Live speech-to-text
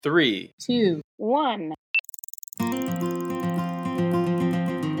3, 2, 1.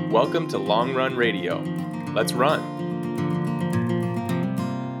 Welcome to Long Run Radio. Let's run.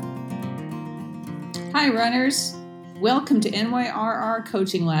 Hi, runners. Welcome to NYRR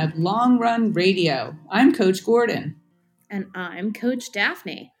Coaching Lab Long Run Radio. I'm Coach Gordon. And I'm Coach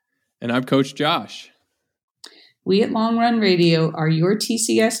Daphne. And I'm Coach Josh. We at Long Run Radio are your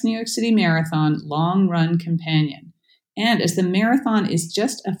TCS New York City Marathon Long Run companion. And as the marathon is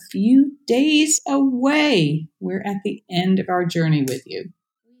just a few days away, we're at the end of our journey with you.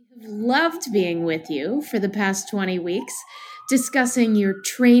 We've loved being with you for the past 20 weeks, discussing your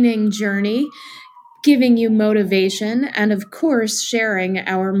training journey, giving you motivation, and of course, sharing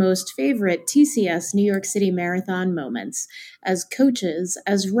our most favorite TCS New York City Marathon moments as coaches,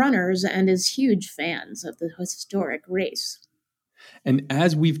 as runners, and as huge fans of the historic race. And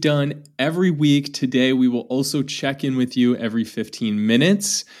as we've done every week, today we will also check in with you every 15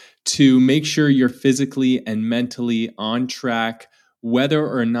 minutes to make sure you're physically and mentally on track, whether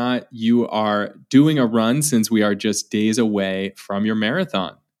or not you are doing a run, since we are just days away from your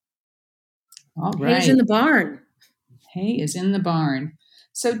marathon. All right. Hay's in the barn. Hay is in the barn.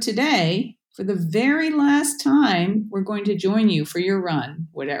 So today, for the very last time, we're going to join you for your run,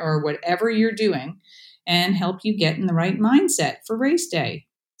 whatever you're doing, and help you get in the right mindset for race day.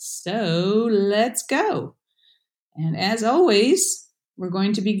 So let's go. And as always, we're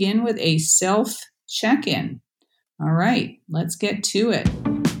going to begin with a self check-in. All right, let's get to it.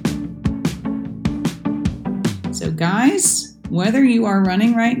 So guys, whether you are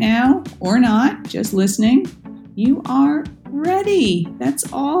running right now or not, just listening, you are ready.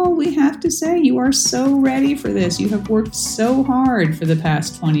 That's all we have to say. You are so ready for this. You have worked so hard for the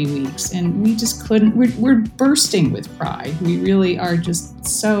past 20 weeks, and we just couldn't. We're bursting with pride. We really are just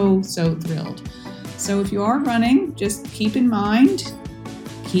so thrilled. So if you are running, just keep in mind,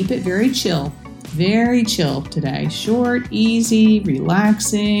 keep it very chill. Very chill today. Short, easy,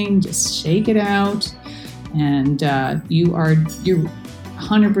 relaxing, just shake it out. And you're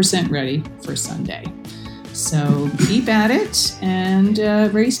 100% ready for Sunday. So keep at it, and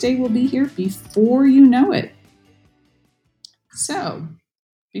race day will be here before you know it. So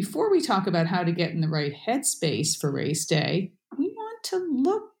before we talk about how to get in the right headspace for race day, we want to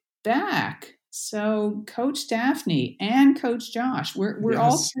look back. So Coach Daphne and Coach Josh, we're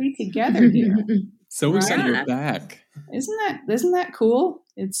all three together here. So excited you're back. Isn't that cool?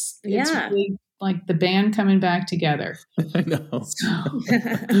 It's really like the band coming back together. I know.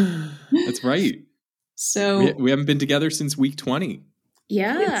 That's right. So we haven't been together since week 20.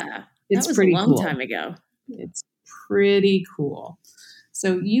 Yeah. It's that was pretty a long cool. time ago. It's pretty cool.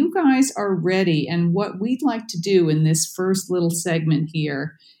 So you guys are ready. And what we'd like to do in this first little segment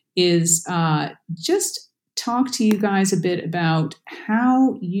here is just talk to you guys a bit about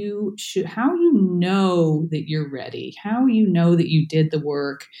how you know that you're ready, how you know that you did the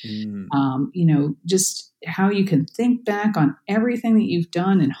work, just how you can think back on everything that you've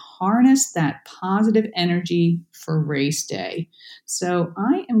done and harness that positive energy for race day. So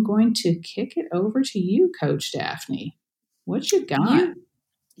I am going to kick it over to you, Coach Daphne. What you got?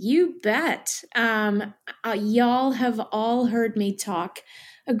 You bet. Y'all have all heard me talk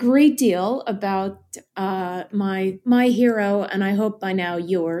a great deal about my hero, and I hope by now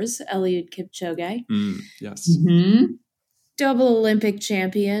yours, Eliud Kipchoge. Yes. Mm-hmm. Double Olympic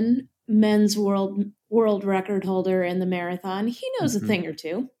champion, men's world record holder in the marathon. He knows a thing or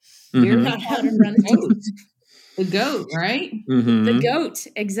two. You're not how to run a goat. The goat, right? Mm-hmm. The goat,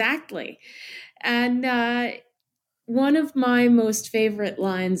 exactly. And one of my most favorite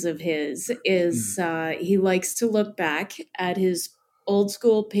lines of his is he likes to look back at his old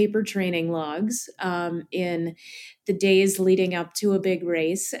school paper training logs in the days leading up to a big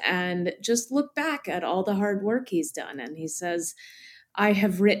race and just look back at all the hard work he's done. And he says, I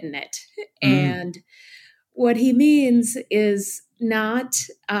have written it. And what he means is not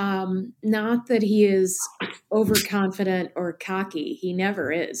that he is overconfident or cocky. He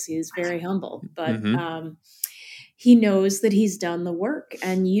never is. He's very humble, but he knows that he's done the work,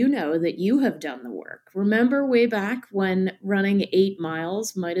 and you know that you have done the work. Remember way back when running 8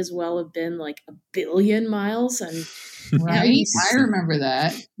 miles might as well have been like 1 billion miles? And right. I remember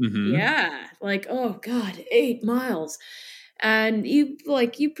that. Mm-hmm. Yeah. Like, oh God, 8 miles. And you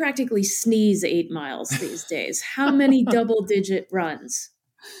practically sneeze 8 miles these days. How many double-digit runs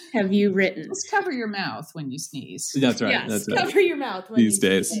have you written? Just cover your mouth when you sneeze. That's right. Yes, That's cover your mouth when these you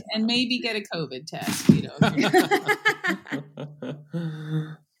days. sneeze. And maybe get a COVID test.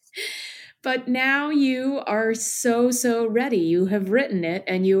 But now you are so ready. You have written it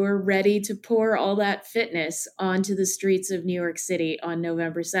and you are ready to pour all that fitness onto the streets of New York City on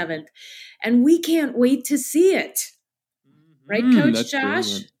November 7th. And we can't wait to see it. Right, Coach That's Josh?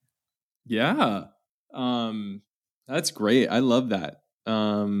 brilliant. Yeah. That's great. I love that.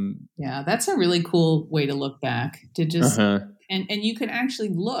 Yeah, that's a really cool way to look back, to just uh-huh. and you can actually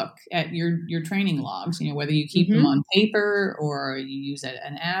look at your training logs, whether you keep them on paper or you use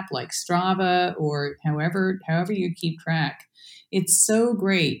an app like Strava, or however you keep track. It's so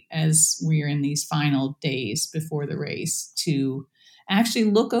great as we're in these final days before the race to actually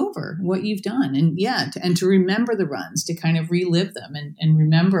look over what you've done, and to remember the runs, to kind of relive them, and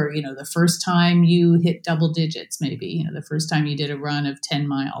remember, the first time you hit double digits, maybe, the first time you did a run of 10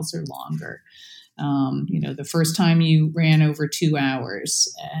 miles or longer, the first time you ran over 2 hours,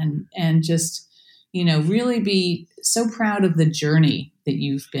 and just, really be so proud of the journey that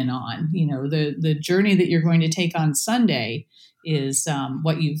you've been on. The journey that you're going to take on Sunday is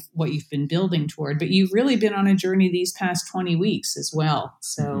what you've been building toward, but you've really been on a journey these past 20 weeks as well.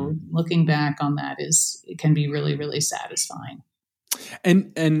 So looking back on that it can be really, really satisfying.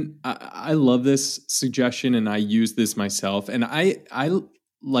 And I love this suggestion, and I use this myself. And I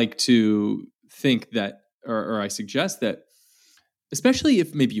like to think that, or I suggest that, especially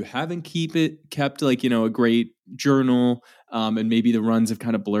if maybe you haven't kept like, a great journal, and maybe the runs have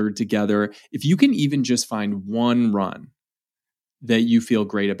kind of blurred together. If you can even just find one run that you feel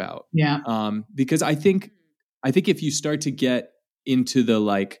great about. Yeah. Because I think if you start to get into the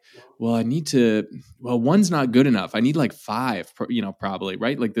like, one's not good enough, I need like 5, probably,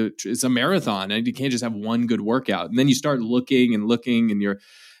 right? Like it's a marathon and you can't just have one good workout. And then you start looking and you're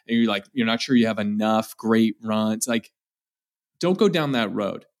like, you're not sure you have enough great runs. Like, don't go down that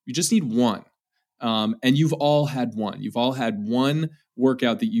road. You just need one. And you've all had one. You've all had one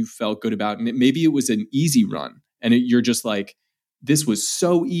workout that you felt good about. And maybe it was an easy run. And you're just like, this was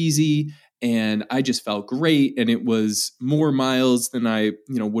so easy and I just felt great. And it was more miles than I,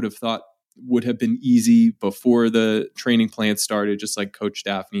 would have thought would have been easy before the training plan started. Just like Coach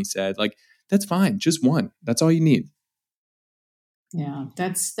Daphne said, like, that's fine. Just one. That's all you need. Yeah,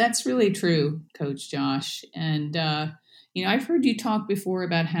 that's really true, Coach Josh. And, I've heard you talk before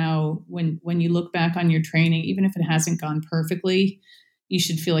about how when you look back on your training, even if it hasn't gone perfectly, you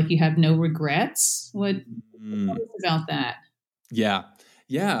should feel like you have no regrets. What is about that? Yeah.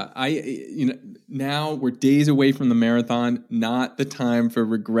 Now we're days away from the marathon, not the time for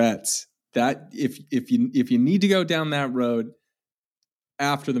regrets. That if you need to go down that road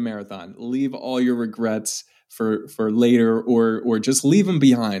after the marathon, leave all your regrets for later, or just leave them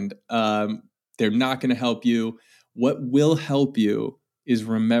behind. They're not going to help you. What will help you is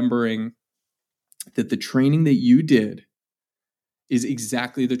remembering that the training that you did is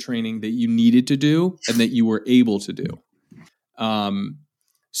exactly the training that you needed to do and that you were able to do.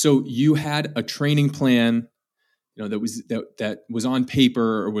 So you had a training plan, that was on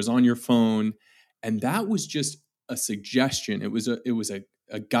paper or was on your phone, and that was just a suggestion. It was a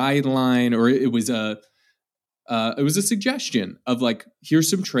guideline, or it was a suggestion of like, here's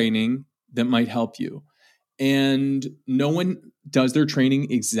some training that might help you. And no one does their training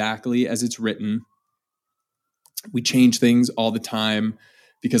exactly as it's written. We change things all the time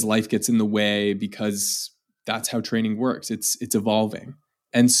because life gets in the way, because that's how training works. It's evolving.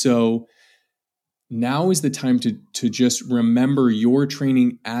 And so now is the time to just remember your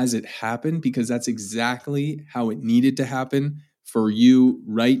training as it happened, because that's exactly how it needed to happen for you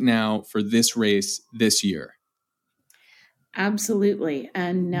right now for this race this year. Absolutely.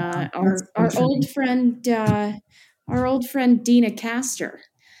 And our old friend Dina Castor,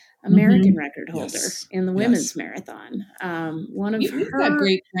 American record holder in the women's marathon. We've got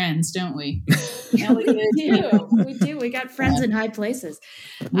great friends, don't we? We do. We got friends in high places.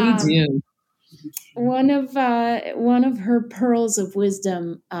 We do. One of her pearls of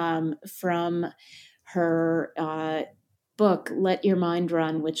wisdom from her book, Let Your Mind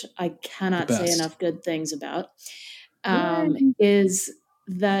Run, which I cannot say enough good things about, is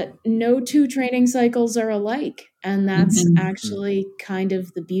that no 2 training cycles are alike. And that's actually kind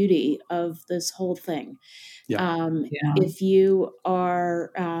of the beauty of this whole thing. If you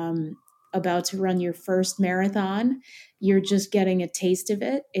are about to run your first marathon, you're just getting a taste of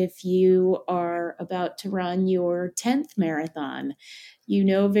it. If you are about to run your 10th marathon, you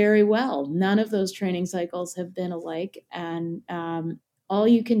know very well none of those training cycles have been alike. And all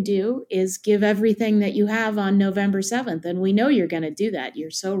you can do is give everything that you have on November 7th. And we know you're going to do that.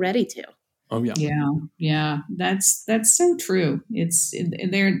 You're so ready to. Oh yeah. Yeah. That's so true.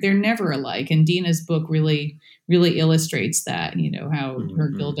 They're never alike. And Dina's book really illustrates that, how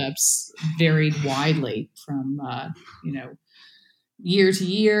her buildups varied widely from, year to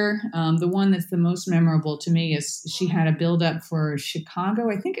year. The one that's the most memorable to me is she had a buildup for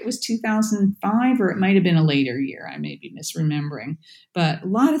Chicago. I think it was 2005, or it might have been a later year. I may be misremembering. But a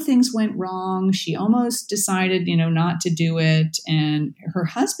lot of things went wrong. She almost decided, not to do it. And her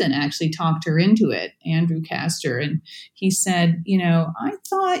husband actually talked her into it, Andrew Castor. And he said, I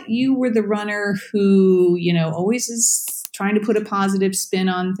thought you were the runner who, always is trying to put a positive spin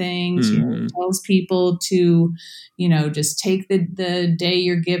on things, tells people to, just take the day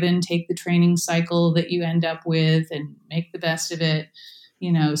you're given, take the training cycle that you end up with and make the best of it.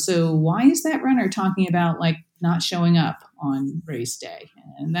 So why is that runner talking about like not showing up on race day?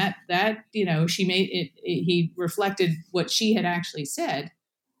 And that, she made it, he reflected what she had actually said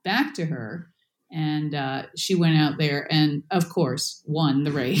back to her. And she went out there and, of course, won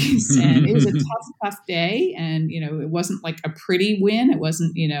the race. And it was a tough day. And, it wasn't like a pretty win. It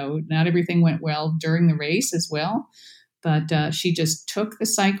wasn't, not everything went well during the race as well. But she just took the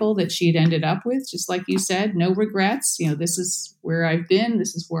cycle that she'd ended up with, just like you said, no regrets. This is where I've been.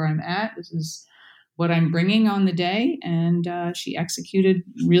 This is where I'm at. This is what I'm bringing on the day. And she executed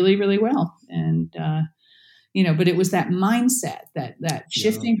really, really well. And, but it was that mindset, that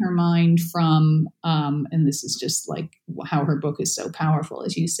shifting her mind from, and this is just like how her book is so powerful,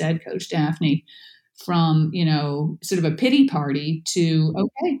 as you said, Coach Daphne, from, sort of a pity party to,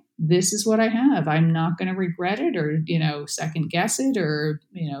 okay, this is what I have. I'm not going to regret it or, second guess it or,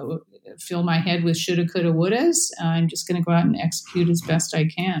 fill my head with shoulda, coulda, wouldas. I'm just going to go out and execute as best I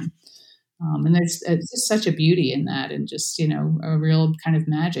can. And there's just such a beauty in that, and just, a real kind of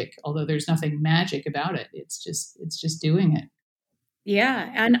magic, although there's nothing magic about it. It's just doing it.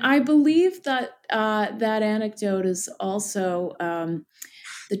 Yeah. And I believe that that anecdote is also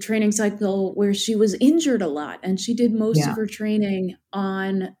the training cycle where she was injured a lot, and she did most of her training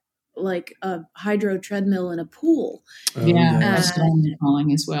on like a hydro treadmill in a pool. That's what I'm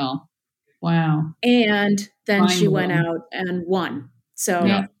recalling as well. Wow. And then she went out and won.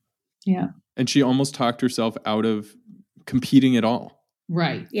 So yeah. And she almost talked herself out of competing at all.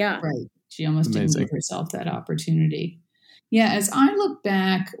 Right. Yeah. Right. She almost didn't give herself that opportunity. Yeah. As I look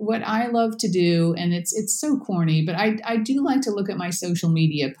back, what I love to do, and it's so corny, but I do like to look at my social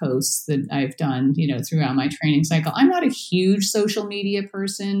media posts that I've done, throughout my training cycle. I'm not a huge social media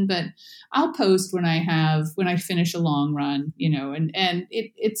person, but I'll post when I finish a long run, and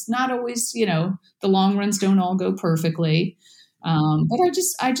it's not always, the long runs don't all go perfectly. But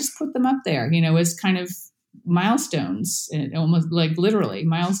I just put them up there, as kind of milestones, and almost like literally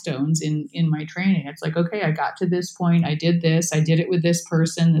milestones in my training. It's like, okay, I got to this point. I did this. I did it with this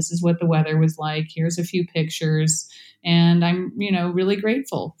person. This is what the weather was like. Here's a few pictures. And I'm, really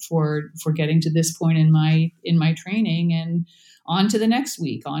grateful for getting to this point in my training, and on to the next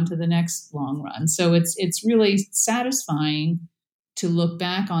week, on to the next long run. So it's really satisfying to look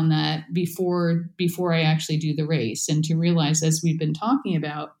back on that before I actually do the race, and to realize, as we've been talking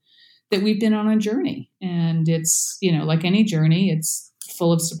about, that we've been on a journey. And it's, like any journey, it's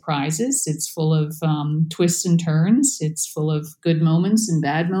full of surprises. It's full of twists and turns. It's full of good moments and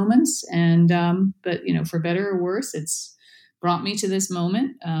bad moments. And, but, for better or worse, it's brought me to this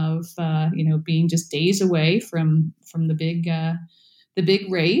moment of, being just days away from the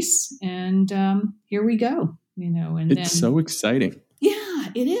big race. And here we go, and it's so exciting. Yeah,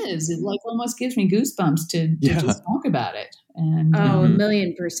 it is. It like almost gives me goosebumps to just talk about it. And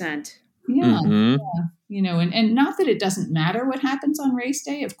 1,000,000%. Yeah. And not that it doesn't matter what happens on race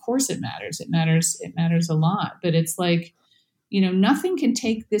day. Of course it matters. It matters a lot. But it's like, nothing can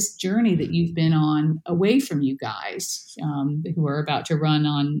take this journey that you've been on away from you guys, who are about to run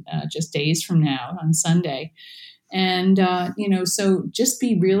on just days from now on Sunday. And, so just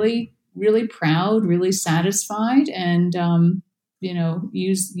be really, really proud, really satisfied, and,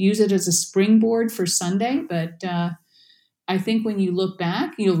 use it as a springboard for Sunday. But I think when you look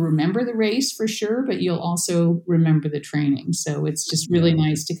back, you'll remember the race for sure, but you'll also remember the training. So it's just really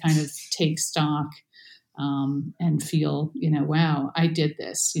nice to kind of take stock and feel, wow, I did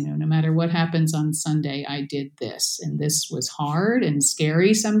this. No matter what happens on Sunday, I did this. And this was hard and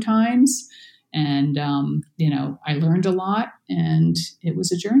scary sometimes. And, I learned a lot, and it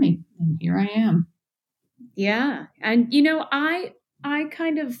was a journey. And here I am. Yeah. And, I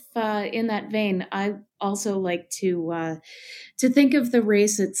kind of, in that vein, I also like to think of the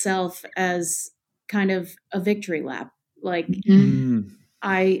race itself as kind of a victory lap. Like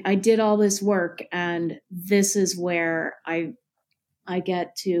I did all this work, and this is where I I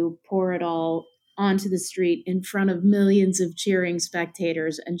get to pour it all onto the street in front of millions of cheering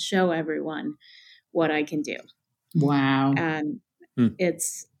spectators and show everyone what I can do. Wow. And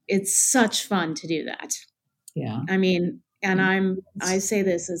it's such fun to do that. Yeah. I mean, and I say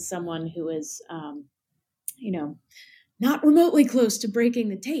this as someone who is, not remotely close to breaking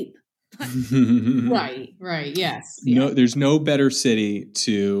the tape. Right. Yes. No, there's no better city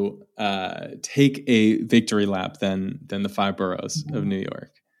to take a victory lap than the 5 boroughs of New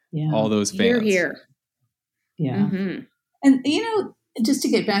York. Yeah. All those fans. Here. Yeah. Mm-hmm. And, just to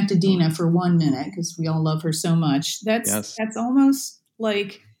get back to Dina for 1 minute, because we all love her so much, that's almost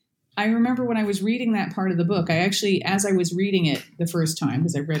like, I remember when I was reading that part of the book, I actually, as I was reading it the first time,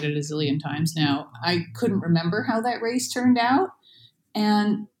 because I've read it a zillion times now, I couldn't remember how that race turned out.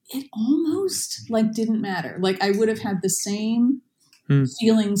 And it almost didn't matter. I would have had the same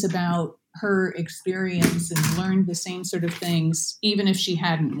feelings about her experience and learned the same sort of things, even if she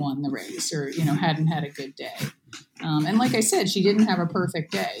hadn't won the race or, hadn't had a good day. And like I said, she didn't have a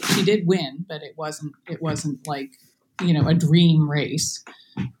perfect day. She did win, but it wasn't like, a dream race.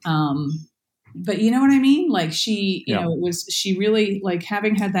 But you know what I mean? She really,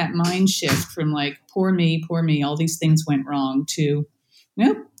 having had that mind shift from poor me, all these things went wrong to,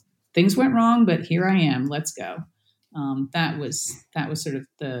 nope, things went wrong, but here I am. Let's go. That was sort of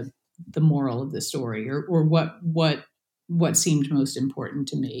the moral of the story, or what seemed most important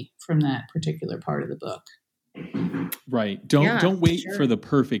to me from that particular part of the book. Right. Don't wait for the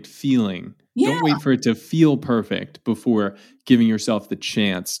perfect feeling. Yeah. Don't wait for it to feel perfect before giving yourself the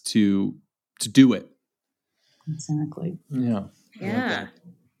chance to do it. Exactly. Yeah.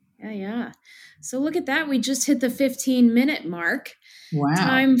 Yeah. So look at that. We just hit the 15-minute mark. Wow.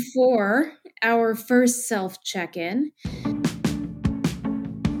 Time for our first self-check-in.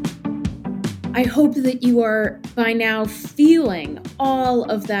 I hope that you are by now feeling all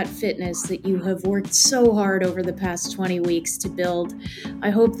of that fitness that you have worked so hard over the past 20 weeks to build.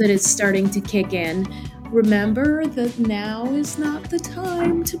 I hope that it's starting to kick in. Remember that now is not the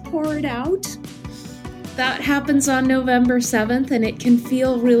time to pour it out. That happens on November 7th, and it can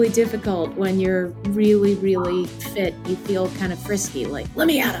feel really difficult when you're really, really fit. You feel kind of frisky, let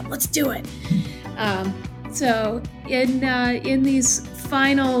me at it, let's do it. So in these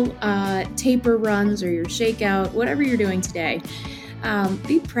final taper runs or your shakeout, whatever you're doing today,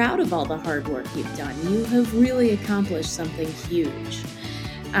 be proud of all the hard work you've done. You have really accomplished something huge.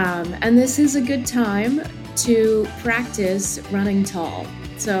 And this is a good time to practice running tall.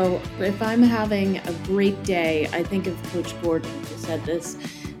 So if I'm having a great day, I think of Coach Gordon, who said this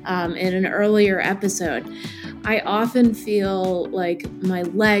in an earlier episode. I often feel like my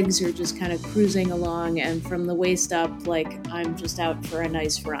legs are just kind of cruising along, and from the waist up, I'm just out for a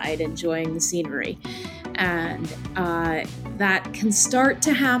nice ride, enjoying the scenery. And that can start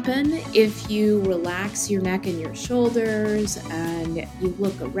to happen if you relax your neck and your shoulders, and you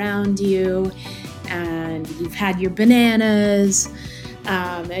look around you, and you've had your bananas,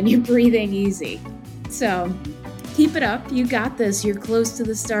 and you're breathing easy. So keep it up. You got this. You're close to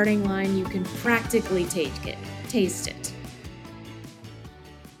the starting line. You can practically taste it.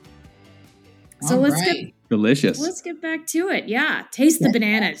 So let's get delicious. Let's get back to it. Yeah, taste the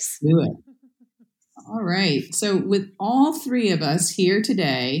bananas. Do it. All right. So with all three of us here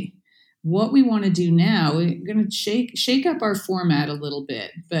today, what we want to do now, we're going to shake up our format a little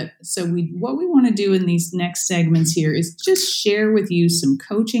bit. But what we want to do in these next segments here is just share with you some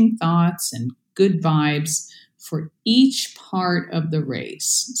coaching thoughts and good vibes for each part of the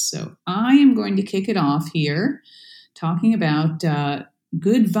race. So I am going to kick it off here talking about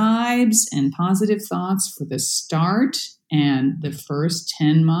good vibes and positive thoughts for the start and the first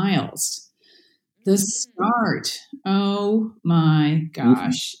 10 miles. The start. Oh my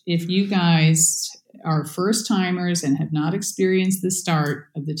gosh. If you guys are first timers and have not experienced the start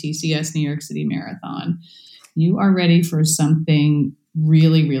of the TCS New York City Marathon, you are ready for something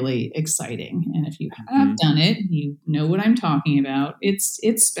really, really exciting. And if you have done it, you know what I'm talking about. It's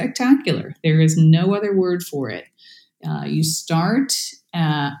spectacular. There is no other word for it. You start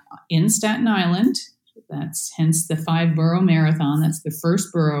in Staten Island. That's hence the 5 borough marathon. That's the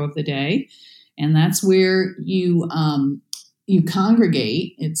first borough of the day. And that's where you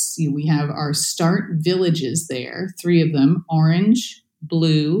congregate. We have our start villages there, 3 of them, orange,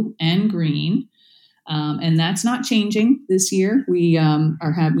 blue, and green. And that's not changing this year. We have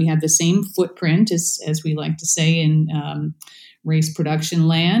the same footprint as we like to say in race production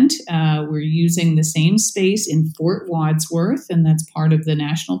land. We're using the same space in Fort Wadsworth, and that's part of the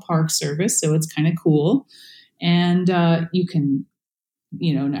National Park Service. So it's kind of cool. And you can,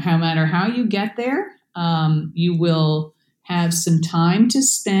 no matter how you get there, you will have some time to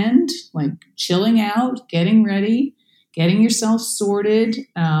spend, like chilling out, getting ready, getting yourself sorted,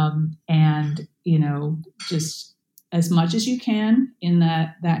 and, just as much as you can in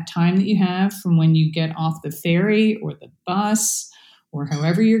that time that you have from when you get off the ferry or the bus or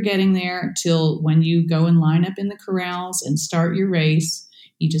however you're getting there till when you go and line up in the corrals and start your race.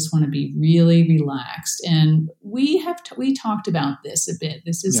 You just want to be really relaxed. And we talked about this a bit.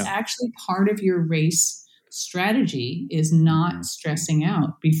 This is actually part of your race strategy, is not stressing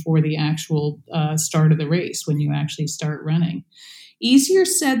out before the actual start of the race when you actually start running. Easier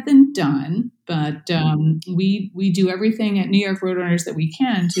said than done, but we do everything at New York Roadrunners that we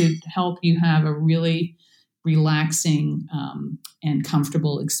can to help you have a really relaxing and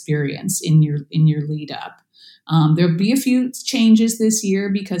comfortable experience in your lead up. There'll be a few changes this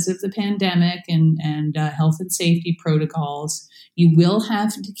year because of the pandemic and health and safety protocols. You will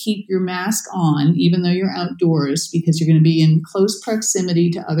have to keep your mask on, even though you're outdoors, because you're going to be in close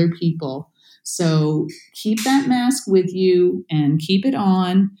proximity to other people. So keep that mask with you and keep it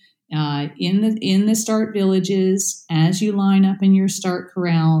on in the start villages as you line up in your start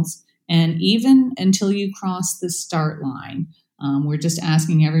corrals, and even until you cross the start line. We're just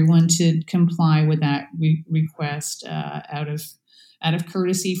asking everyone to comply with that request out of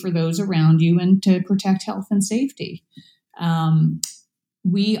courtesy for those around you and to protect health and safety.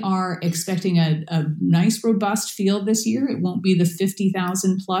 We are expecting a nice, robust field this year. It won't be the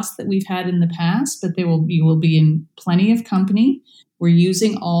 50,000 plus that we've had in the past, but you will be in plenty of company. We're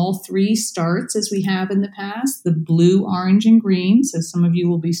using all 3 starts as we have in the past, the blue, orange, and green. So some of you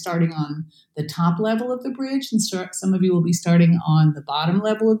will be starting on the top level of the bridge, and some of you will be starting on the bottom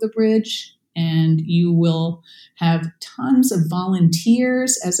level of the bridge. And you will have tons of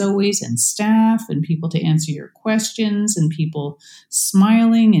volunteers, as always, and staff and people to answer your questions and people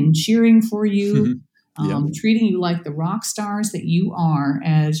smiling and cheering for you, treating you like the rock stars that you are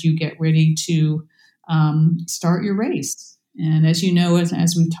as you get ready to start your race. And as you know,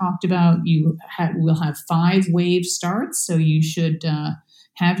 as we've talked about, we'll have 5 wave starts. So you should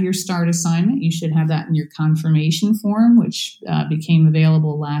have your start assignment. You should have that in your confirmation form, which became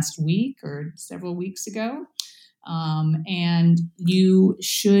available last week or several weeks ago. And you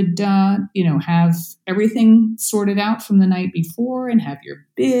should, have everything sorted out from the night before and have your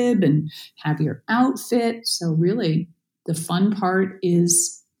bib and have your outfit. So really, the fun part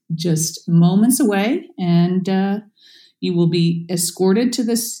is just moments away, and you will be escorted to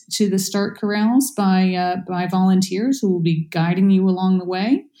the start corrals by volunteers who will be guiding you along the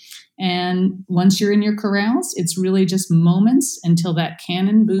way. And once you're in your corrals, it's really just moments until that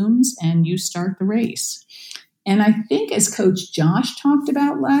cannon booms and you start the race. And I think, as Coach Josh talked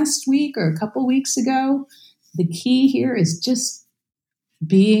about last week or a couple weeks ago, the key here is just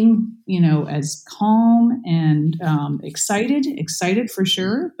being, as calm and excited for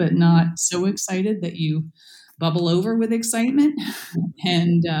sure, but not so excited that you bubble over with excitement,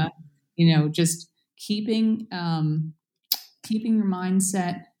 and just keeping your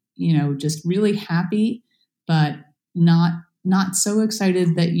mindset, just really happy, but not so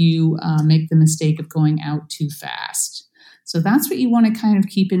excited that you make the mistake of going out too fast. So that's what you want to kind of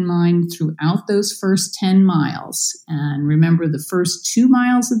keep in mind throughout those first 10 miles. And remember, the first 2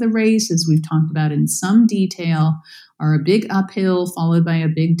 miles of the race, as we've talked about in some detail, are a big uphill followed by a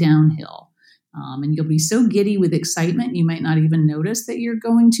big downhill. And you'll be so giddy with excitement, you might not even notice that you're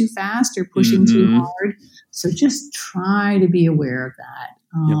going too fast or pushing too hard. So just try to be aware of that.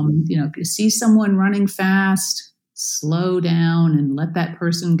 If you see someone running fast, slow down and let that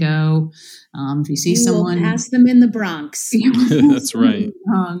person go. If you see someone, pass them in the Bronx. That's right.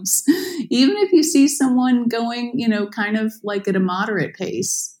 Even if you see someone going, kind of like at a moderate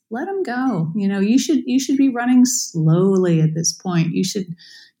pace, let them go. You should be running slowly at this point. You should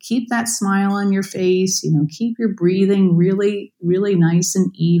keep that smile on your face, keep your breathing really, really nice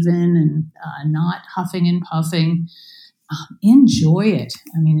and even and not huffing and puffing. Enjoy it.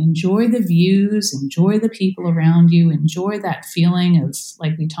 Enjoy the views, enjoy the people around you, enjoy that feeling of,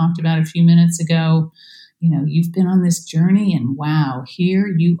 like we talked about a few minutes ago, you've been on this journey and wow, here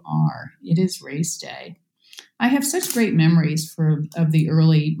you are. It is race day. I have such great memories of the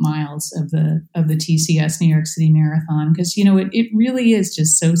early miles of the TCS New York City Marathon, because it really is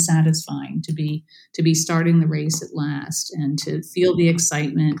just so satisfying to be starting the race at last and to feel the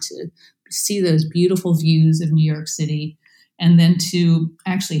excitement, to see those beautiful views of New York City, and then to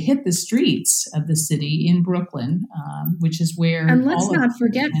actually hit the streets of the city in Brooklyn, which is where. And let's not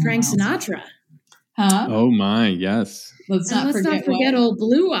forget Frank Sinatra. Oh my, yes. Let's not forget old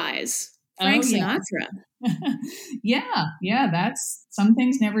Blue Eyes. Frank Sinatra. Yeah. That's some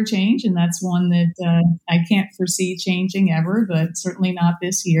things never change, and that's one that I can't foresee changing ever, but certainly not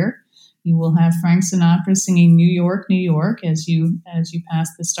this year. You will have Frank Sinatra singing "New York, New York" as you pass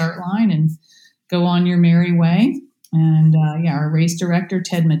the start line and go on your merry way. And our race director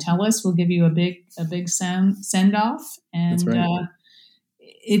Ted Metellus will give you a big send off, and That's right.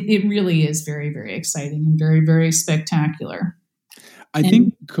 It really is very, very exciting and very, very spectacular. I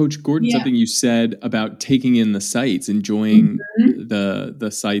think, Coach Gordon, something you said about taking in the sights, enjoying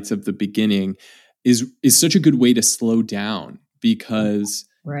the sights of the beginning, is such a good way to slow down, because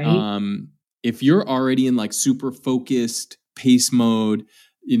if you're already in like super focused pace mode,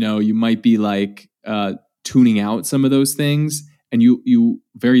 you might be like tuning out some of those things, and you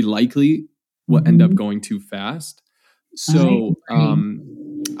very likely will end up going too fast. So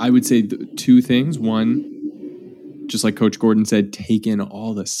I would say two things. One, just like Coach Gordon said, take in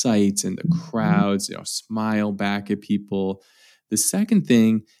all the sights and the crowds, smile back at people. The second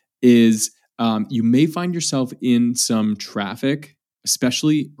thing is you may find yourself in some traffic,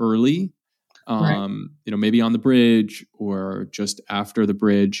 especially early, maybe on the bridge or just after the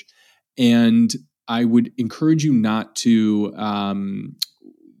bridge. And I would encourage you not to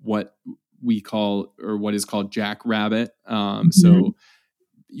what is called jackrabbit. So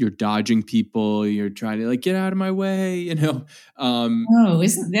you're dodging people, you're trying to like get out of my way, isn't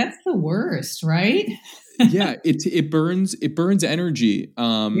that's the worst, right? Yeah, it burns energy.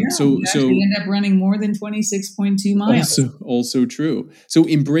 So you end up running more than 26.2 miles. Also true. So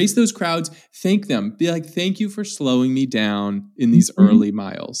embrace those crowds, thank them. Be like, thank you for slowing me down in these early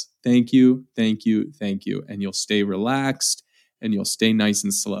miles. Thank you, thank you, thank you. And you'll stay relaxed and you'll stay nice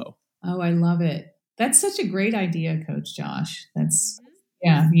and slow. Oh, I love it. That's such a great idea, Coach Josh.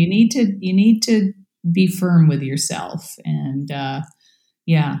 You need to be firm with yourself, and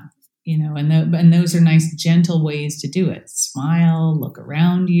and those are nice, gentle ways to do it. Smile, look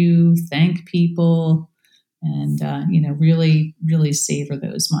around you, thank people, and really, really savor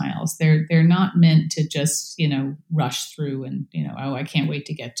those miles. They're not meant to just rush through and I can't wait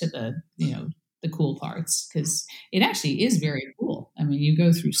to get to the cool parts, because it actually is very cool. I mean, you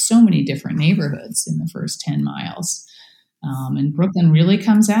go through so many different neighborhoods in the first 10 miles. And Brooklyn really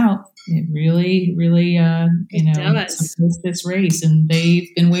comes out. It really, really, supports this race. And they've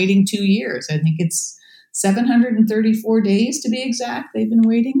been waiting 2 years. I think it's 734 days to be exact. They've been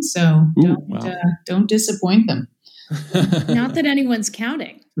waiting. So don't disappoint them. Not that anyone's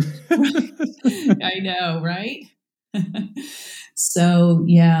counting. I know, right? So,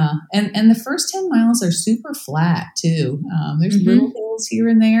 yeah. And the first 10 miles are super flat, too. There's little hills here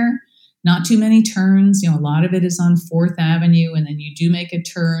and there. Not too many turns. A lot of it is on 4th Avenue, and then you do make a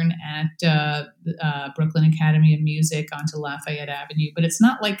turn at Brooklyn Academy of Music onto Lafayette Avenue, but it's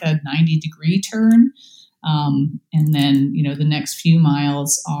not like a 90-degree turn. And then, the next few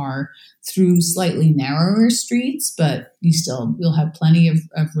miles are through slightly narrower streets, but you'll have plenty of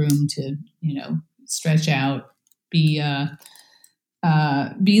room to, stretch out, be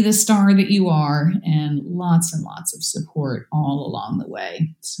the star that you are, and lots of support all along the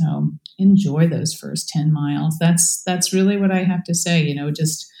way. So enjoy those first 10 miles. That's really what I have to say.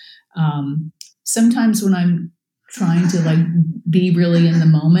 Sometimes when I'm trying to be really in the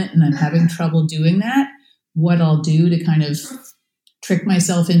moment and I'm having trouble doing that, what I'll do to kind of trick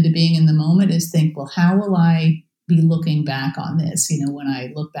myself into being in the moment is think, well, how will I be looking back on this, when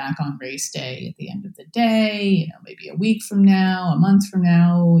I look back on race day at the end of the day, maybe a week from now, a month from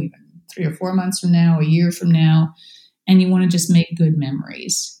now, even 3 or 4 months from now, a year from now. And you want to just make good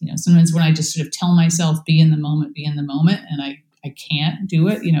memories. Sometimes when I just sort of tell myself, be in the moment, and I can't do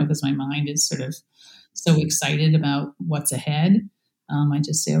it, because my mind is sort of so excited about what's ahead. I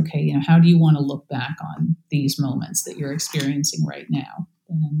just say, okay, how do you want to look back on these moments that you're experiencing right now?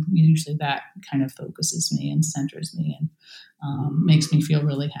 And usually that kind of focuses me and centers me and makes me feel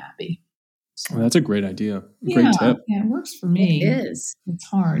really happy. So, that's a great idea. Great tip. Yeah, it works for me. It is. It's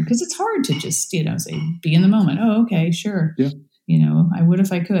hard because it's hard to just, say, be in the moment. Oh, okay, sure. Yeah. I would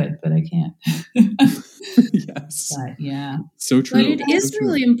if I could, but I can't. Yes. But yeah. So true. But it is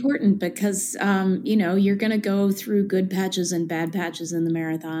really important because, you're going to go through good patches and bad patches in the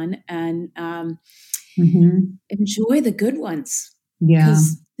marathon, and enjoy the good ones. Yeah.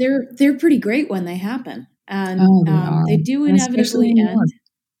 Because they're pretty great when they happen. And they do and inevitably end.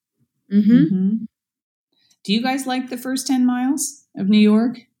 Do you guys like the first 10 miles of New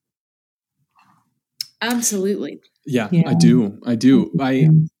York? Absolutely. Yeah. I do.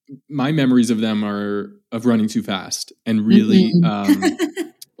 My memories of them are of running too fast and really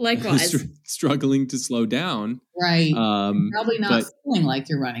Likewise. Struggling to slow down. Right. Probably not feeling like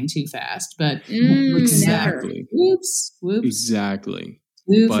you're running too fast, but exactly. Whoops. Exactly.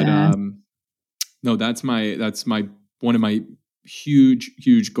 Too fast. No, that's my one of my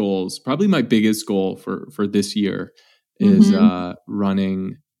huge goals. Probably my biggest goal for this year is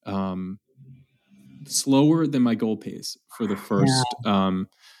running slower than my goal pace for the first for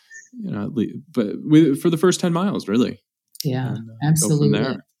the first 10 miles, really. Yeah, absolutely. Go from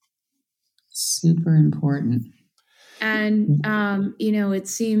there. Super important. And it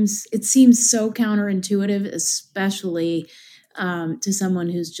seems so counterintuitive, especially to someone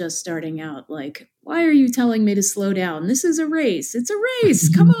who's just starting out. Like, why are you telling me to slow down? This is a race. It's a race.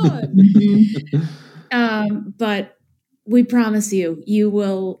 Come on. But we promise you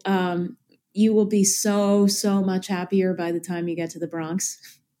will be so much happier by the time you get to the Bronx.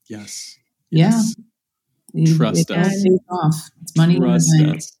 Yes. Yeah. Trust us. It's money in the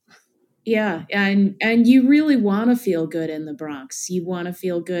bank. Yeah, and you really want to feel good in the Bronx. You want to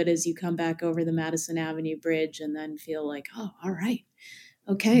feel good as you come back over the Madison Avenue Bridge and then feel like, oh, all right,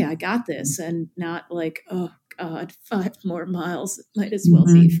 okay, I got this, and not like, oh God, 5 more miles. It might as well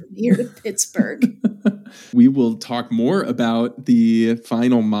be from here to Pittsburgh. We will talk more about the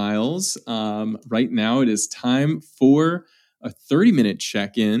final miles. Right now, it is time for a 30-minute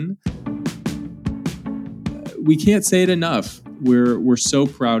check-in. We can't say it enough. We're so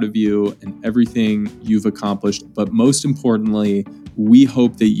proud of you and everything you've accomplished, but most importantly, we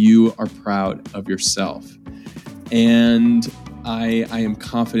hope that you are proud of yourself. And I am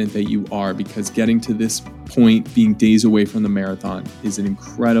confident that you are, because getting to this point, being days away from the marathon, is an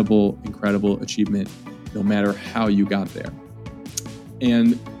incredible achievement, no matter how you got there.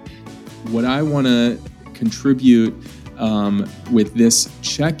 And what I want to contribute with this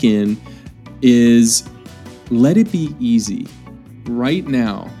check-in is let it be easy. Right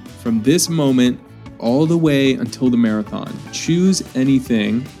now, from this moment all the way until the marathon, choose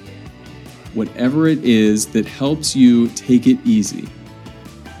anything, whatever it is, that helps you take it easy.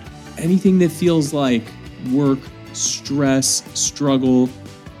 Anything that feels like work, stress, struggle,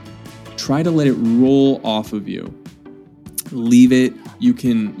 try to let it roll off of you. Leave it. You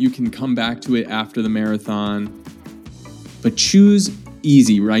can come back to it after the marathon, but choose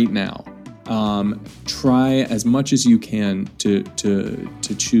easy right now. Try as much as you can to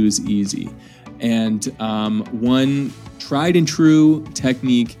choose easy. And one tried and true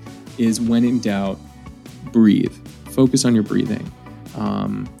technique is, when in doubt, breathe. Focus on your breathing.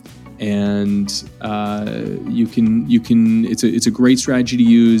 You can. It's a great strategy to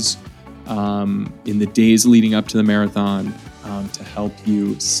use in the days leading up to the marathon to help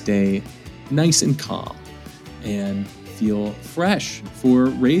you stay nice and calm and feel fresh for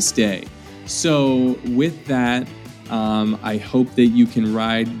race day. So with that, I hope that you can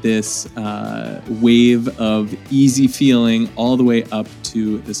ride this wave of easy feeling all the way up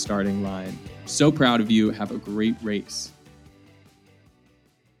to the starting line. So proud of you. Have a great race.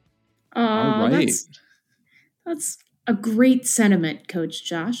 All right. That's a great sentiment, Coach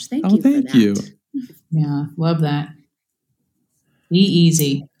Josh. Thank you for that. Thank you. Yeah, love that. Be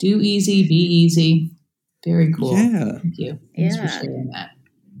easy. Do easy, be easy. Very cool. Yeah. Thank you. Thanks for sharing that.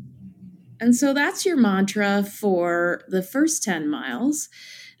 And so that's your mantra for the first 10 miles.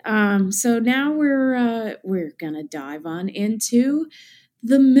 So now we're going to dive on into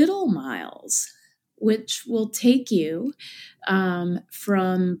the middle miles, which will take you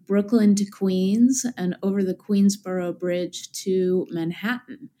from Brooklyn to Queens and over the Queensboro Bridge to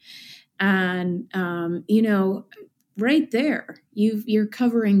Manhattan. And, right there, you're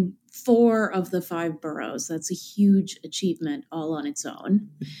covering 4 of the 5 boroughs. That's a huge achievement all on its own.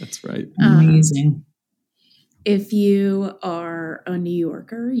 That's right. Amazing. If you are a New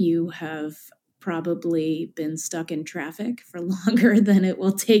Yorker, you have probably been stuck in traffic for longer than it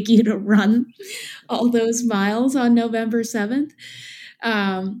will take you to run all those miles on November 7th.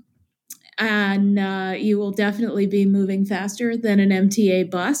 And you will definitely be moving faster than an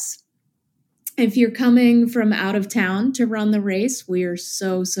MTA bus. If you're coming from out of town to run the race, we are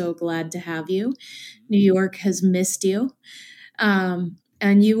so glad to have you. New York has missed you. And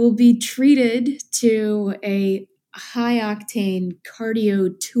you will be treated to a high-octane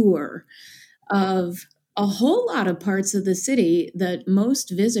cardio tour of a whole lot of parts of the city that most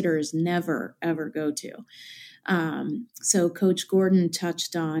visitors never, ever go to. So Coach Gordon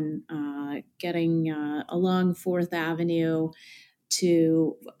touched on getting along 4th Avenue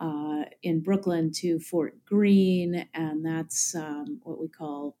to in Brooklyn to Fort Greene, and that's what we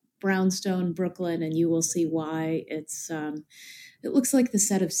call Brownstone, Brooklyn, and you will see why. It looks like the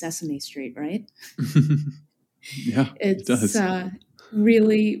set of Sesame Street, right? Yeah, it does.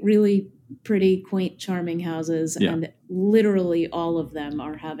 really, really pretty, quaint, charming houses, Yeah. and literally all of them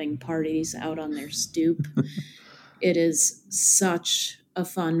are having parties out on their stoop. It is such a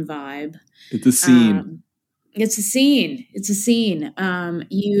fun vibe. It's a scene. It's a scene. It's a scene.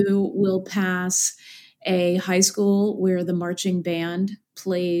 You will pass a high school where the marching band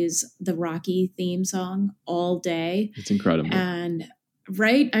plays the Rocky theme song all day. It's incredible. And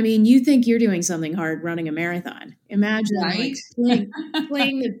right? I mean, you think you're doing something hard running a marathon. Imagine Right? like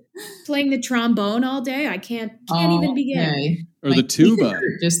playing the trombone all day. I can't even begin. Okay. Or the tuba.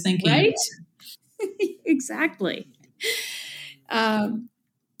 Just thinking. Right? Exactly.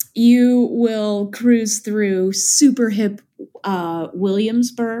 You will cruise through super hip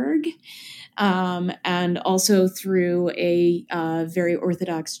Williamsburg, and also through a very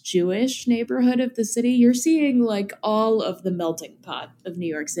Orthodox Jewish neighborhood of the city. You're seeing like all of the melting pot of New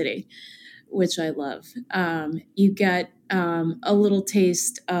York City, which I love. You get a little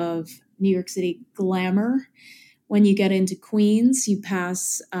taste of New York City glamour. When you get into Queens, you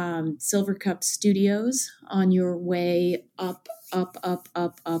pass Silver Cup Studios on your way up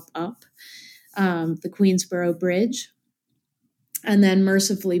the Queensboro Bridge, and then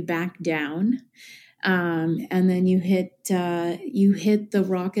mercifully back down. And then you hit the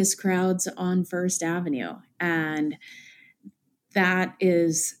raucous crowds on First Avenue, and that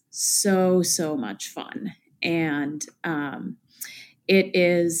is so much fun. And it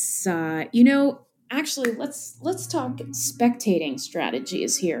is actually, let's talk spectating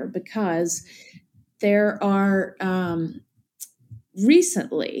strategies here, because there are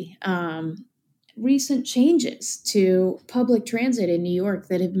recent changes to public transit in New York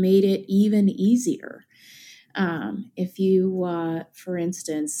that have made it even easier. If you, for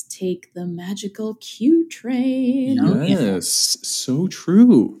instance, take the magical Q train. Yes, so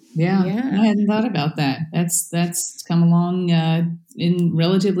true. Yeah, I hadn't thought about that. That's come along in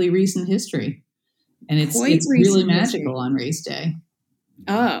relatively recent history. And it's really magical on race day.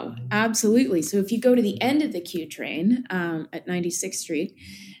 Oh, absolutely. So if you go to the end of the Q train at 96th Street,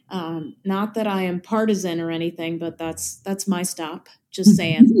 not that I am partisan or anything, but that's my stop. Just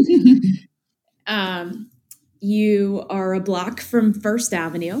saying. You are a block from First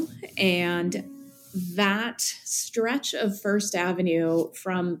Avenue, and that stretch of First Avenue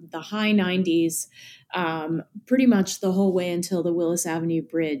from the high 90s, pretty much the whole way until the Willis Avenue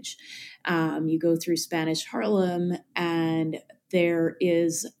Bridge. You go through Spanish Harlem, and there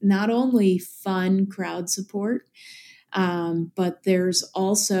is not only fun crowd support, but there's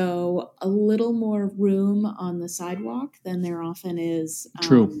also a little more room on the sidewalk than there often is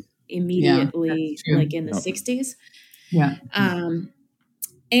immediately, like in the 60s. Yeah.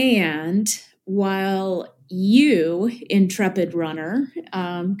 And while you, intrepid runner,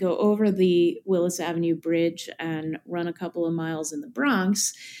 go over the Willis Avenue Bridge and run a couple of miles in the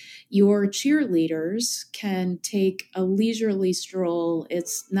Bronx, your cheerleaders can take a leisurely stroll.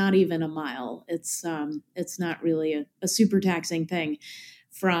 It's not even a mile. It's not really a super taxing thing.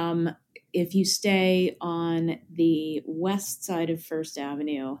 From, if you stay on the west side of First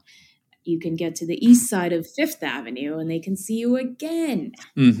Avenue, you can get to the east side of Fifth Avenue, and they can see you again.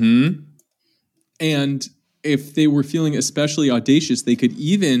 Mm-hmm. And if they were feeling especially audacious, they could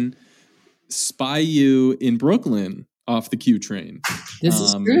even spy you in Brooklyn off the Q train. This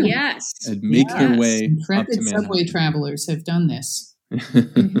is true. Yes. And make their way Intrepid up to Manhattan. subway travelers have done this.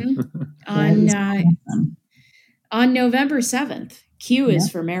 On November 7th, Q is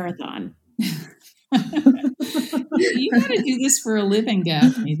for marathon. You got to do this for a living,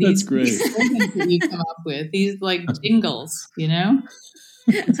 Gaffney. That's great. These slogans that you come up with, these like jingles, I'm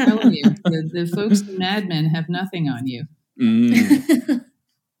telling you, the folks in Mad Men have nothing on you.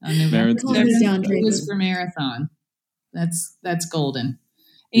 On November 7th, it was for marathon. That's golden.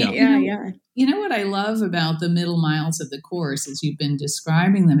 Yeah. You know what I love about the middle miles of the course, as you've been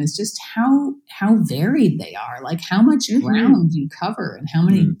describing them, is just how varied they are. Like how much ground you cover, and how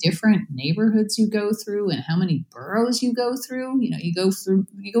many different neighborhoods you go through, and how many boroughs you go through.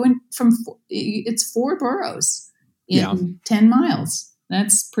 It's 4 boroughs in 10 miles.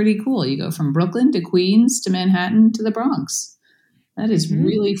 That's pretty cool. You go from Brooklyn to Queens to Manhattan to the Bronx. That is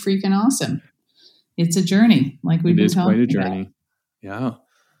really freaking awesome. It's a journey, like we've been talking about. It is quite a journey. Yeah.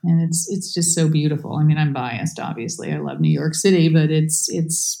 And it's just so beautiful. I mean, I'm biased, obviously. I love New York City, but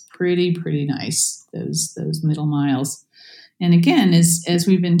it's pretty nice, those middle miles. And again, as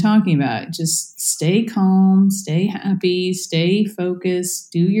we've been talking about, just stay calm, stay happy, stay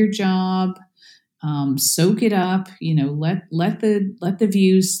focused, do your job, soak it up. Let the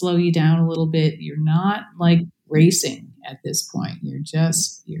views slow you down a little bit. You're not like racing. at this point. You're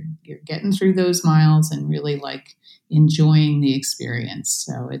getting through those miles and really like enjoying the experience.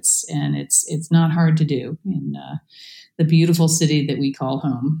 So it's not hard to do in the beautiful city that we call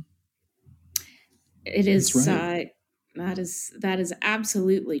home. It is. That's right. That is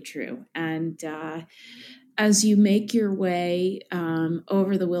absolutely true. And as you make your way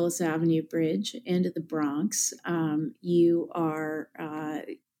over the Willis Avenue Bridge into the Bronx, you are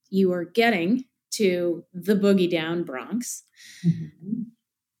getting to the Boogie Down Bronx,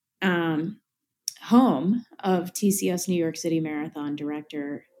 home of TCS New York City Marathon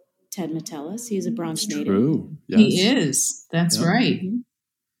director Ted Metellus. He's a Bronx native. True. Yes. He is. That's right.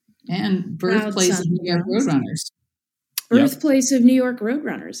 And birthplace of New York Roadrunners. Birthplace of New York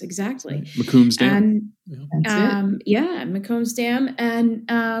Roadrunners, exactly. Right. McCombs Dam. And McCombs Dam and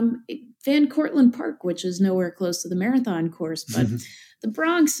Van Cortlandt Park, which is nowhere close to the marathon course, but the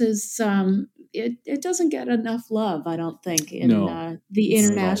Bronx is it doesn't get enough love, I don't think, in the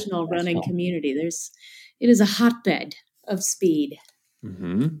international running community. It is a hotbed of speed.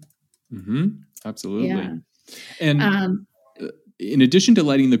 Absolutely. Yeah. And in addition to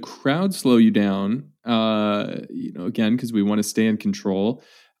letting the crowd slow you down, again, because we want to stay in control,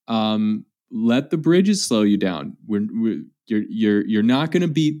 let the bridges slow you down. You're not going to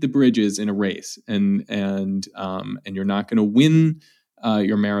beat the bridges in a race, and you're not going to win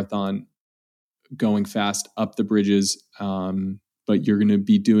your marathon going fast up the bridges. But you're going to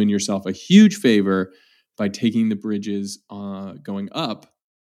be doing yourself a huge favor by taking the bridges going up,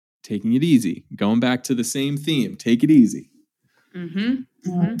 taking it easy, going back to the same theme. Take it easy.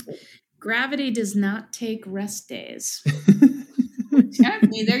 Gravity does not take rest days.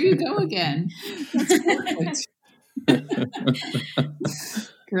 Exactly. There you go again. That's perfect.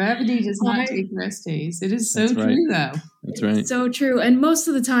 Gravity does not take rest days. It is so true, though. That's right. It's so true. And most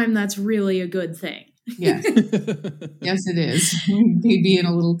of the time, that's really a good thing. Yes. Yes, it is. We'd be in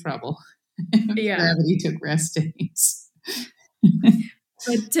a little trouble. Yeah. Gravity took rest days.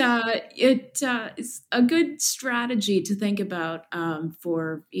 But it's a good strategy to think about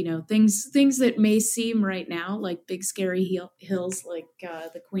for things that may seem right now like big scary hills like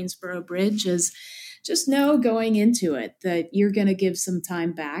the Queensboro Bridge. Is just know going into it that you're going to give some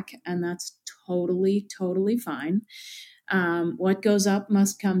time back, and that's totally fine. What goes up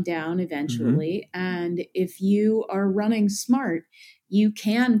must come down eventually, and if you are running smart, you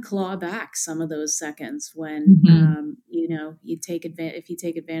can claw back some of those seconds when you take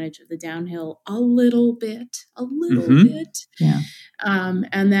advantage of the downhill a little bit, yeah,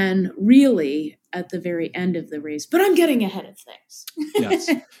 and then really at the very end of the race. But I'm getting ahead of things. Yes,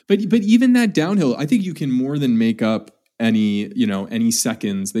 but even that downhill, I think you can more than make up any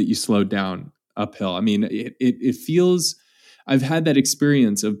seconds that you slowed down uphill. I mean, it feels. I've had that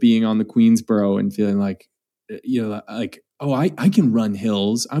experience of being on the Queensboro and feeling like, oh, I can run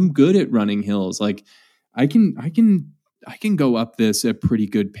hills. I'm good at running hills. Like I can go up this at pretty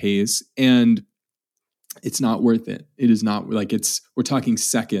good pace, and it's not worth it. It is not like we're talking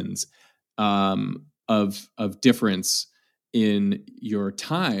seconds of difference in your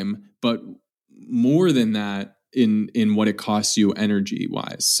time, but more than that in what it costs you energy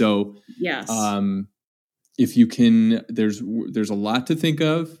wise. So yes. If you can, there's a lot to think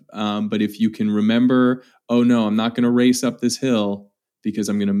of, but if you can remember, oh no, I'm not going to race up this hill because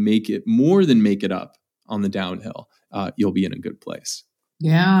I'm going to make it up on the downhill, you'll be in a good place.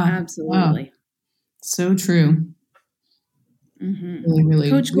 Yeah, absolutely. Wow. So true.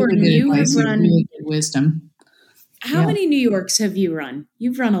 Really, Coach Gordon, you have run really good wisdom. How many New Yorks have you run?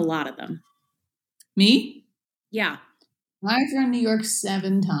 You've run a lot of them. Me? Yeah. I've run New York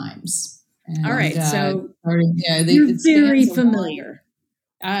 7 times. And, all right, so you're very familiar.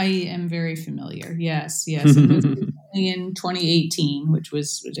 I am very familiar. Yes. In 2018, which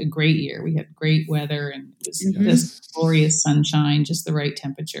was a great year. We had great weather and it was just glorious sunshine, just the right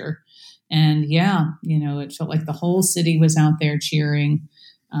temperature. And it felt like the whole city was out there cheering.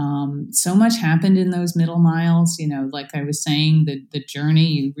 So much happened in those middle miles. Like I was saying, the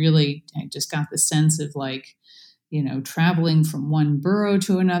journey, I just got the sense of like, traveling from one borough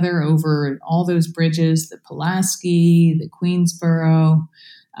to another over all those bridges, the Pulaski, the Queensboro,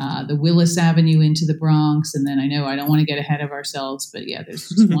 the Willis Avenue into the Bronx. And then I know I don't want to get ahead of ourselves, but there's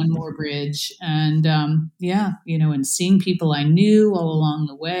just one more bridge. And and seeing people I knew all along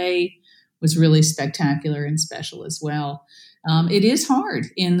the way was really spectacular and special as well. It is hard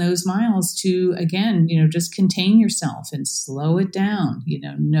in those miles to, again, just contain yourself and slow it down.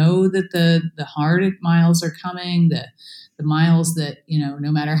 Know that the hard miles are coming, the miles that,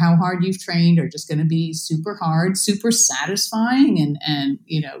 no matter how hard you've trained are just going to be super hard, super satisfying and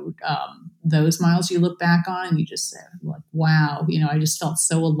those miles you look back on and you just say, like, wow, I just felt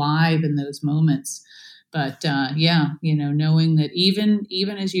so alive in those moments. But knowing that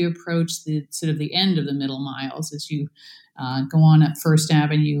even as you approach the sort of the end of the middle miles, as you go on up First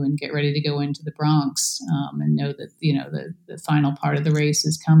Avenue and get ready to go into the Bronx, and know that the final part of the race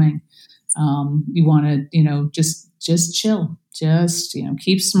is coming, you want to just chill, just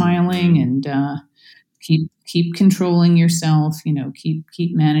keep smiling and keep controlling yourself.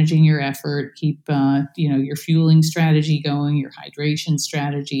 Keep managing your effort. Keep your fueling strategy going, your hydration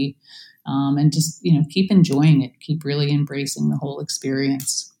strategy. And just, keep enjoying it. Keep really embracing the whole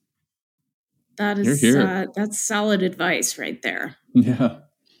experience. That is, that's solid advice right there. Yeah.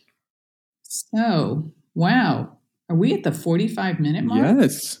 So, wow. Are we at the 45-minute mark?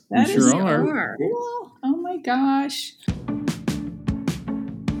 Yes, we sure are. Cool. Oh my gosh.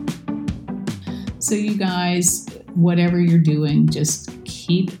 So you guys, whatever you're doing, just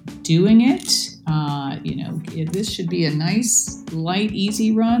keep doing it. This should be a nice, light,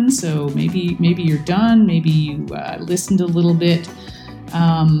 easy run. So maybe you're done. Maybe you listened a little bit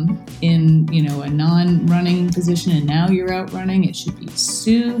in a non-running position, and now you're out running. It should be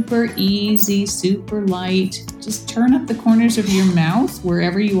super easy, super light. Just turn up the corners of your mouth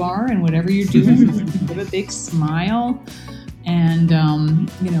wherever you are and whatever you're doing. Give a big smile, and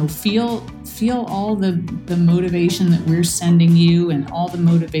feel all the motivation that we're sending you, and all the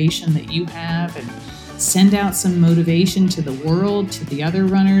motivation that you have, and send out some motivation to the world, to the other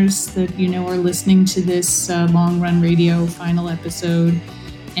runners that are listening to this Long Run Radio final episode,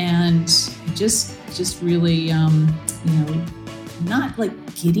 and just really not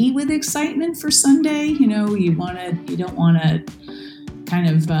like giddy with excitement for Sunday. You don't want to kind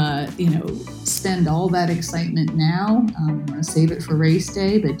of spend all that excitement now. Want to save it for race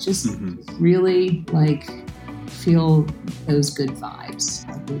day, but just really feel those good vibes,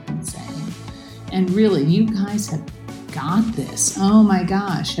 like we've been saying. And really, you guys have got this. Oh my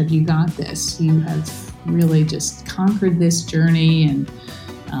gosh, have you got this? You have really just conquered this journey and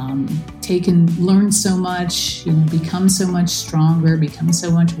learned so much, become so much stronger, become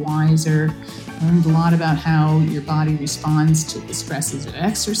so much wiser, learned a lot about how your body responds to the stresses of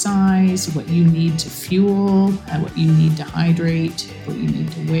exercise, what you need to fuel, what you need to hydrate, what you need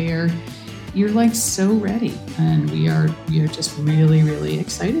to wear. You're so ready, and we are just really, really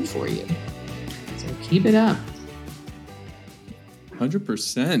excited for you. So keep it up.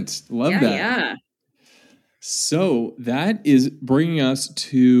 100%. Love that. Yeah. So that is bringing us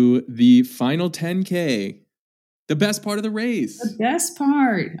to the final 10K, the best part of the race. The best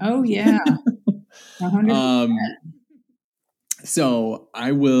part. Oh, yeah. 100%. So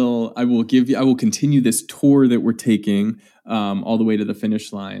I will continue this tour that we're taking all the way to the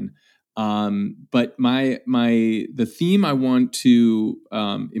finish line. But the theme I want to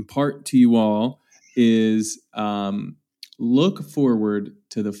impart to you all is look forward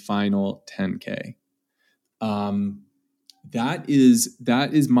to the final 10K. That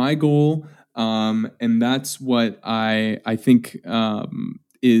is my goal, and that's what I think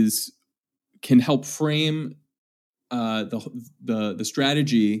can help frame the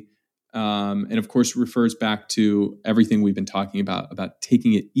strategy, and of course refers back to everything we've been talking about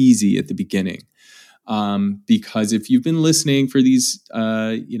taking it easy at the beginning, because if you've been listening for these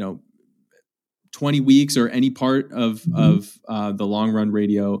 20 weeks or any part of the Long Run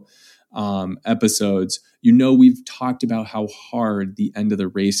Radio episodes, we've talked about how hard the end of the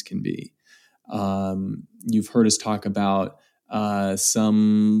race can be. You've heard us talk about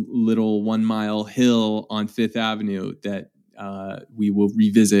some little 1 mile hill on Fifth Avenue that we will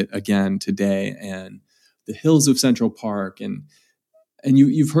revisit again today, and the hills of Central Park, and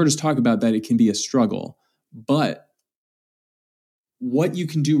you've heard us talk about that it can be a struggle. But what you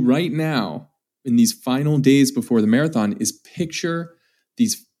can do right now in these final days before the marathon is picture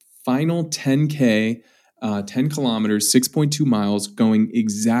these final 10K, 10 kilometers, 6.2 miles going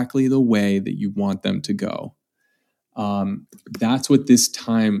exactly the way that you want them to go. That's what this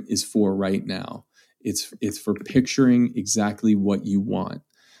time is for right now. It's for picturing exactly what you want.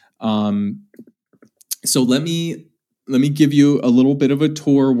 So let me give you a little bit of a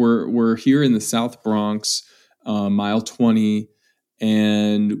tour. We're here in the South Bronx, mile 20,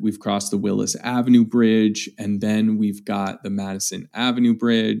 and we've crossed the Willis Avenue Bridge, and then we've got the Madison Avenue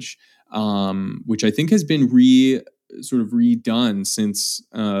Bridge, which I think has been redone since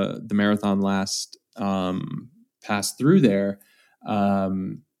the marathon last passed through there.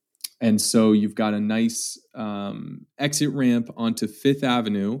 And so you've got a nice exit ramp onto Fifth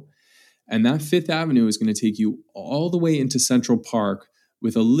Avenue, and that Fifth Avenue is going to take you all the way into Central Park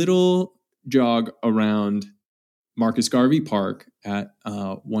with a little jog around Marcus Garvey Park at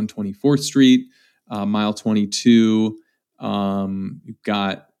 124th Street, mile 22. You've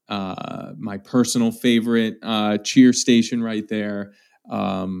got my personal favorite cheer station right there.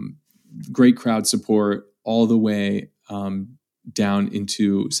 Great crowd support all the way down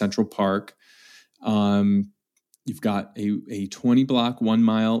into Central Park. You've got a 20 block, 1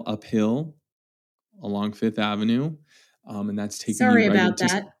 mile uphill along Fifth Avenue. And that's taking Sorry you right about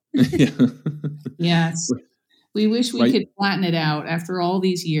into, that. Yes. We wish we Right. could flatten it out after all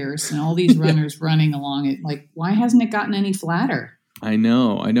these years and all these runners running along it. Like, why hasn't it gotten any flatter? I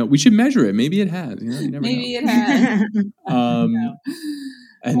know. We should measure it. Maybe it has. You never Maybe know. it has.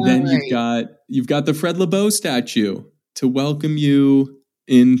 And All then right. you've got the Fred LeBeau statue to welcome you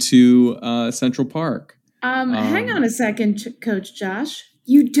into Central Park. Hang on a second, Coach Josh.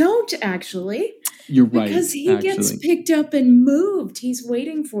 You don't actually. You're right. Because he gets picked up and moved. He's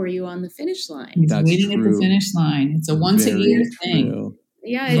waiting for you on the finish line. He's That's waiting at true. the finish line. It's a once a year thing. True.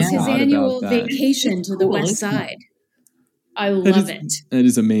 Yeah, it's Yeah. his Forgot annual about that. vacation to the Cool, West isn't it? Side. I love it. That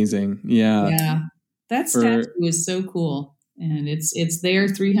is amazing. Yeah. Yeah. That statue is so cool. And it's there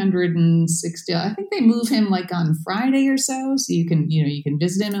 360. I think they move him like on Friday or so you can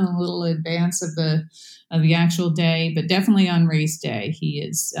visit him in a little advance of the actual day, but definitely on race day he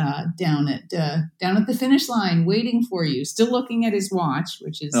is down at the finish line waiting for you, still looking at his watch,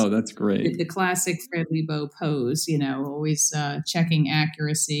 which is that's great. the classic Fred LeBeau pose, always checking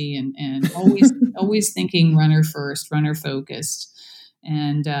accuracy and always thinking runner first, runner focused.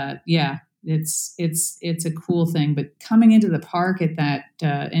 And it's a cool thing. But coming into the park at that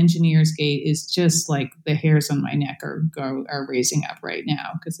Engineers Gate is just like the hairs on my neck are raising up right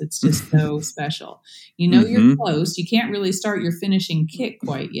now, because it's just so special. You're close. You can't really start your finishing kick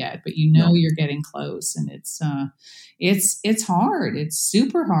quite yet, but you're getting close, and it's hard. It's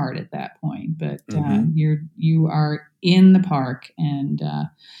super hard at that point, but you are in the park, and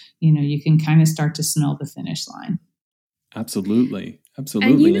you can kind of start to smell the finish line. Absolutely.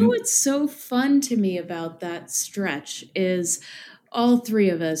 And what's so fun to me about that stretch is all three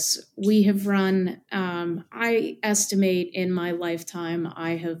of us, we have run, I estimate in my lifetime,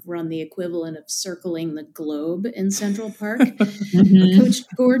 I have run the equivalent of circling the globe in Central Park. Coach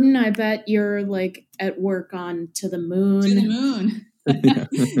Gordon, I bet you're like at work on To the Moon. To the Moon.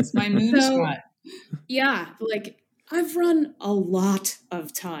 It's my moon shot. Yeah, like I've run a lot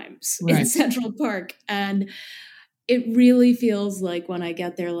of times in Central Park, and it really feels like when I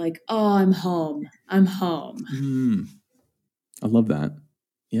get there, like, oh, I'm home. I love that.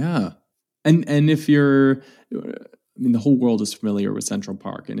 Yeah. And if you're, the whole world is familiar with Central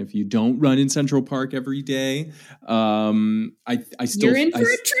Park. And if you don't run in Central Park every day, I still... You're in for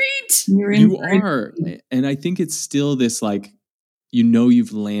a treat. You are. And I think it's still this, like,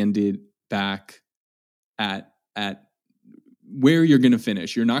 you've landed back at where you're going to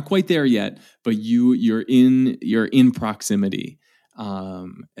finish. You're not quite there yet, but you're in proximity.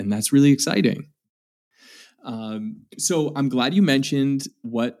 And that's really exciting. So I'm glad you mentioned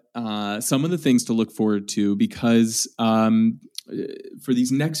what some of the things to look forward to, because for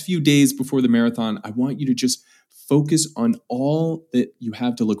these next few days before the marathon, I want you to just focus on all that you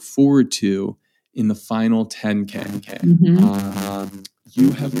have to look forward to in the final 10K.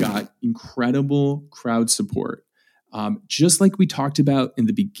 You have got incredible crowd support. Just like we talked about in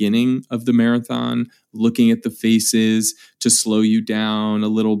the beginning of the marathon, looking at the faces to slow you down a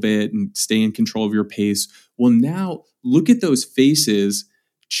little bit and stay in control of your pace. Well, now look at those faces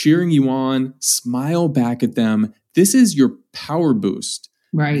cheering you on, smile back at them. This is your power boost.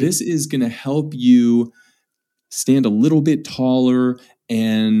 Right. This is going to help you stand a little bit taller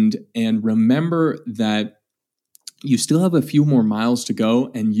and remember that you still have a few more miles to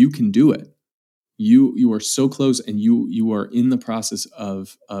go and you can do it. You are so close, and you are in the process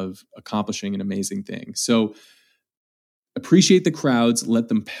of accomplishing an amazing thing. So appreciate the crowds, let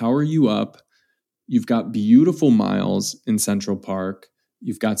them power you up. You've got beautiful miles in Central Park.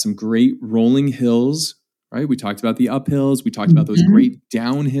 You've got some great rolling hills, right? We talked about the uphills. We talked about those great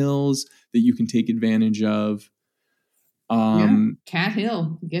downhills that you can take advantage of. Cat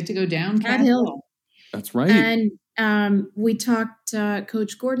Hill. You get to go down Cat Hill. That's right. And we talked,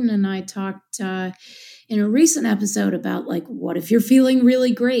 Coach Gordon and I talked in a recent episode about, like, what if you're feeling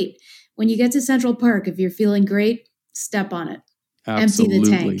really great? When you get to Central Park, if you're feeling great, step on it. Absolutely.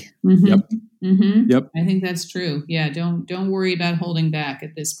 Empty the tank. Yep. I think that's true. Yeah. Don't worry about holding back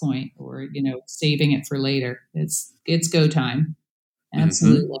at this point, or, saving it for later. It's go time.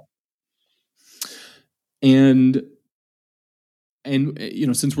 Absolutely. And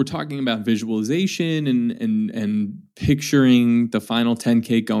since we're talking about visualization and picturing the final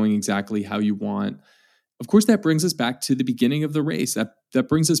 10K going exactly how you want, of course, that brings us back to the beginning of the race. That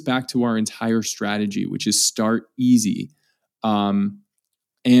brings us back to our entire strategy, which is start easy.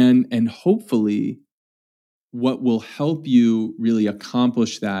 And hopefully what will help you really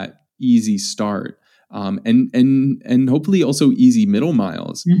accomplish that easy start, and hopefully also easy middle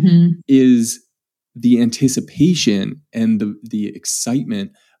miles, is the anticipation and the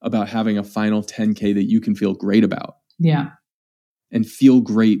excitement about having a final 10K that you can feel great about. Yeah. And feel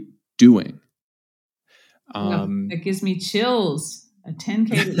great doing. That gives me chills. A 10K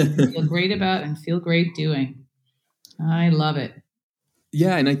that you can feel great about and feel great doing. I love it.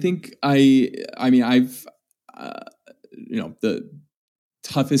 Yeah. And I think I've, the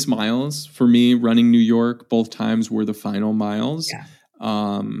toughest miles for me running New York, both times were the final miles. Yeah.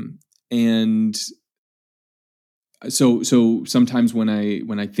 And so sometimes when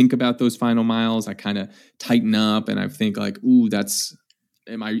I think about those final miles, I kind of tighten up and I think like, ooh,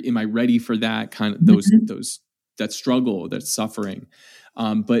 am I ready for that kind of that struggle, that suffering?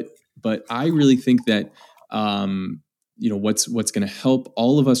 But I really think that, what's going to help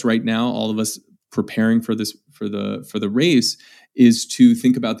all of us right now, all of us preparing for this, for the race, is to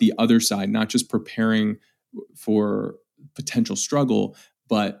think about the other side, not just preparing for potential struggle,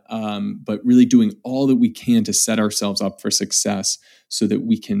 but really doing all that we can to set ourselves up for success, so that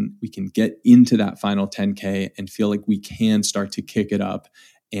we can get into that final 10K and feel like we can start to kick it up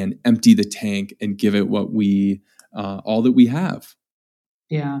and empty the tank and give it what we all that we have.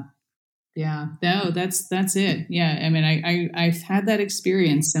 Yeah. Yeah. No, that's it. Yeah. I mean, I've had that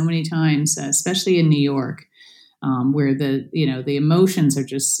experience so many times, especially in New York, where the emotions are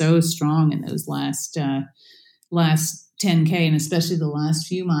just so strong in those last 10K, and especially the last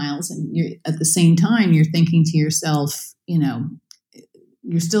few miles. And you're at the same time, you're thinking to yourself,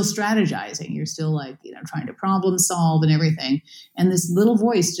 you're still strategizing. You're still like, trying to problem solve and everything. And this little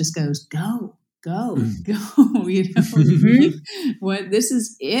voice just goes, go. What, this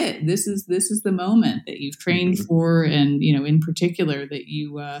is it. This is the moment that you've trained for. And, in particular that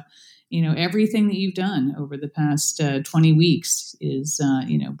you, everything that you've done over the past 20 weeks is,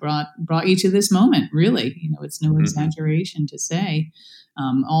 brought you to this moment, really. It's no exaggeration to say,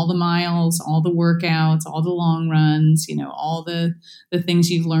 all the miles, all the workouts, all the long runs, all the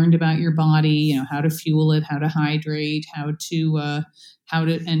things you've learned about your body, how to fuel it, how to hydrate,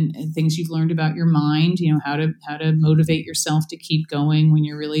 and things you've learned about your mind, how to motivate yourself to keep going when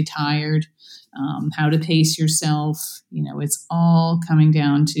you're really tired, how to pace yourself. It's all coming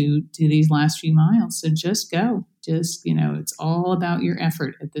down to these last few miles. So just go. It's all about your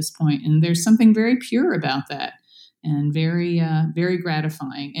effort at this point. And there's something very pure about that, and very, very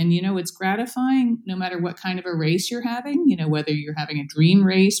gratifying. And, it's gratifying no matter what kind of a race you're having, whether you're having a dream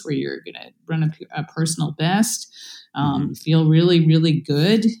race where you're going to run a personal best, feel really, really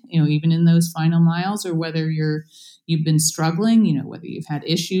good, even in those final miles, or whether you've been struggling, whether you've had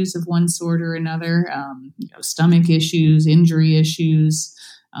issues of one sort or another, stomach issues, injury issues,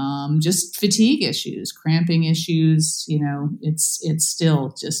 just fatigue issues, cramping issues. It's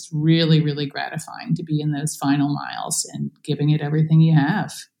still just really, really gratifying to be in those final miles and giving it everything you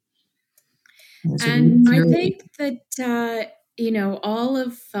have. And I think that all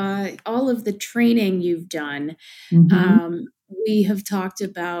of the training you've done, we've talked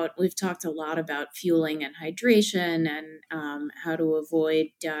a lot about fueling and hydration, and how to avoid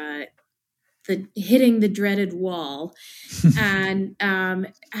hitting the dreaded wall, and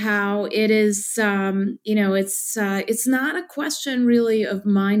how it is, it's not a question really of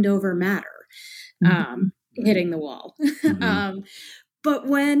mind over matter, hitting the wall. But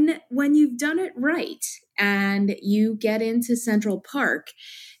when you've done it right and you get into Central Park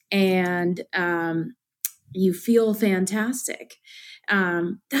and you feel fantastic,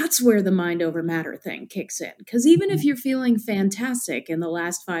 that's where the mind over matter thing kicks in. Because even if you're feeling fantastic in the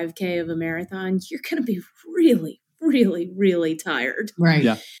last 5K of a marathon, you're going to be really, really, really tired. Right.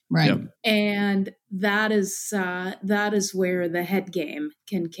 Yeah. Right. Yeah. And that is where the head game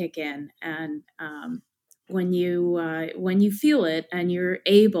can kick in. And when you feel it and you're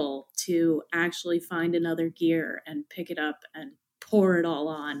able to actually find another gear and pick it up and pour it all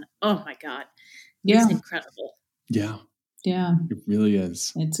on, oh my God, it's incredible. Yeah. Yeah. It really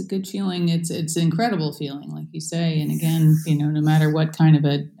is. It's a good feeling. It's an incredible feeling, like you say. And again, no matter what kind of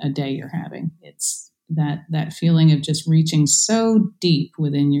a day you're having, it's that feeling of just reaching so deep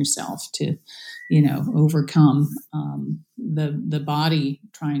within yourself to, overcome the body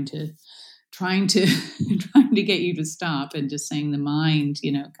trying to get you to stop, and just saying the mind,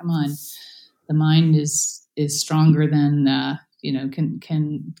 come on, the mind is stronger than,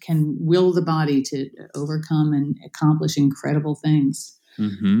 can will the body to overcome and accomplish incredible things.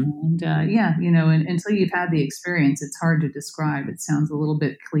 And and until you've had the experience, it's hard to describe. It sounds a little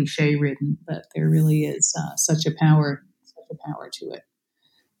bit cliche ridden, but there really is such a power to it.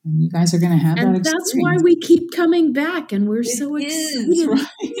 And you guys are going to have that experience. And that's why we keep coming back, and we're so excited right?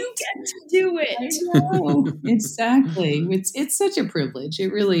 You get to do it. I know. Exactly. It's such a privilege.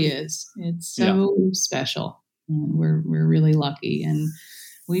 It really is. It's so special. And we're really lucky. And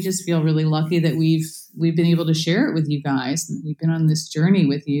we just feel really lucky that we've been able to share it with you guys, and we've been on this journey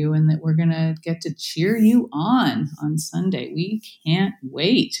with you, and that we're going to get to cheer you on Sunday. We can't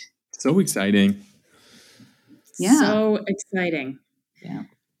wait. So exciting. Yeah. So exciting. Yeah.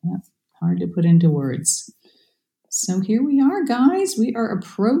 Hard to put into words. So here we are, guys. We are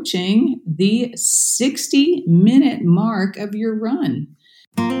approaching the 60-minute mark of your run.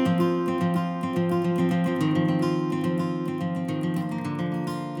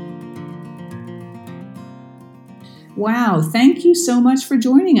 Wow. Thank you so much for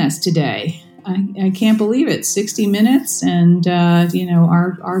joining us today. I can't believe it. 60 minutes and,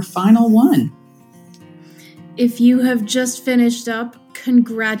 our final one. If you have just finished up,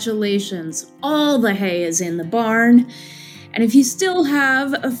 congratulations. All the hay is in the barn. And if you still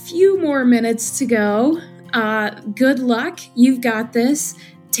have a few more minutes to go, good luck. You've got this.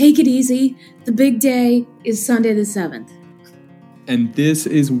 Take it easy. The big day is Sunday the 7th. And this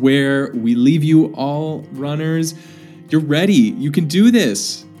is where we leave you all, runners. You're ready. You can do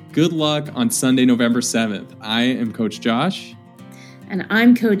this. Good luck on Sunday, November 7th. I am Coach Josh. And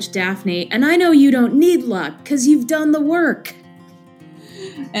I'm Coach Daphne, and I know you don't need luck because you've done the work.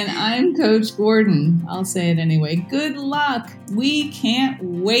 And I'm Coach Gordon. I'll say it anyway. Good luck. We can't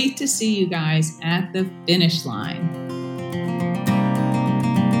wait to see you guys at the finish line.